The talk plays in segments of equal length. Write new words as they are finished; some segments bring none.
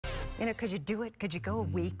You know, could you do it? Could you go a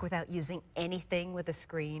week without using anything with a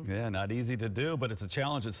screen? Yeah, not easy to do, but it's a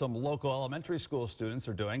challenge that some local elementary school students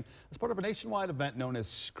are doing as part of a nationwide event known as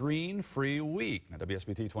Screen Free Week. Now,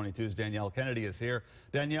 WSBT-22's Danielle Kennedy is here.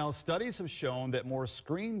 Danielle, studies have shown that more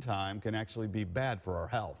screen time can actually be bad for our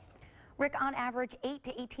health. Rick, on average, 8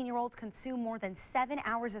 to 18-year-olds consume more than 7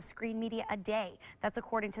 hours of screen media a day. That's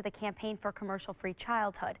according to the Campaign for Commercial-Free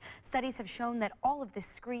Childhood. Studies have shown that all of this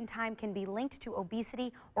screen time can be linked to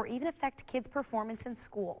obesity or even affect kids' performance in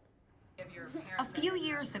school. A few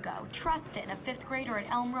years ago, Trustin, a 5th grader at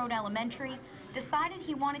Elm Road Elementary, decided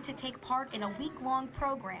he wanted to take part in a week-long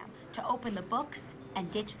program to open the books and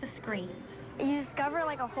ditch the screens. You discover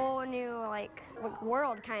like a whole new like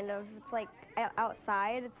world kind of. It's like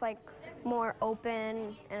outside, it's like more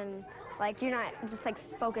open and like you're not just like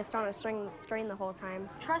focused on a screen the whole time.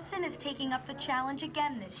 Trustin is taking up the challenge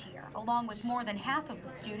again this year, along with more than half of the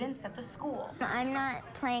students at the school. I'm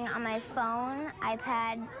not playing on my phone,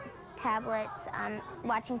 iPad, tablets,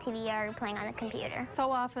 watching TV or playing on the computer.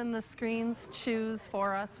 So often the screens choose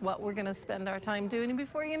for us what we're going to spend our time doing, and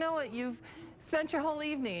before you know it, you've spent your whole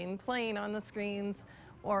evening playing on the screens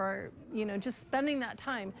or, you know, just spending that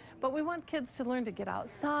time. But we want kids to learn to get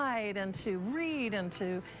outside and to read and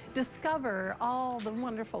to discover all the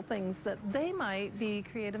wonderful things that they might be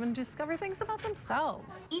creative and discover things about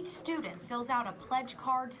themselves. Each student fills out a pledge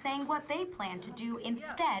card saying what they plan to do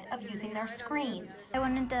instead of using their screens. I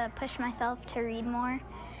wanted to push myself to read more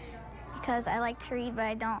because I like to read, but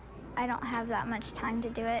I don't have that much time to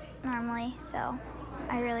do it normally, so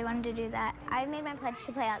I really wanted to do that. I made my pledge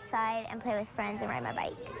to play outside and play with friends and ride my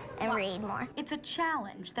bike and read more. It's a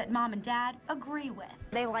challenge that Mom and Dad agree with.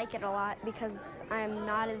 They like it a lot because I'm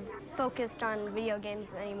not as focused on video games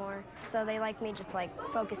anymore. So they like me just like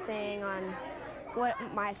focusing on what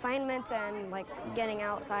my assignments and like getting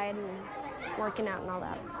outside and working out and all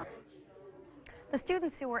that. The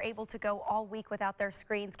students who were able to go all week without their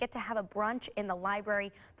screens get to have a brunch in the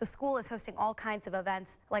library. The school is hosting all kinds of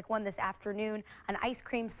events, like one this afternoon, an ice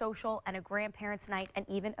cream social, and a grandparents' night, and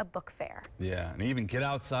even a book fair. Yeah, and even get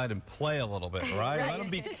outside and play a little bit, right? Let them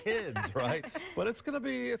be kids, right? But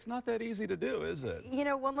it's not that easy to do, is it? You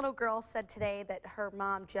know, one little girl said today that her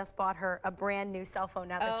mom just bought her a brand new cell phone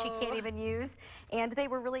now that she can't even use, and they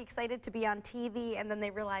were really excited to be on TV, and then they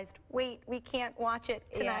realized, wait, we can't watch it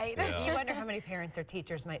tonight. Yeah. You wonder how many parents or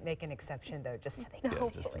teachers might make an exception, though, just so they know.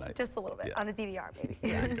 Just tonight. Just a little bit on a DVR, maybe.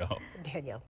 There you go. Danielle.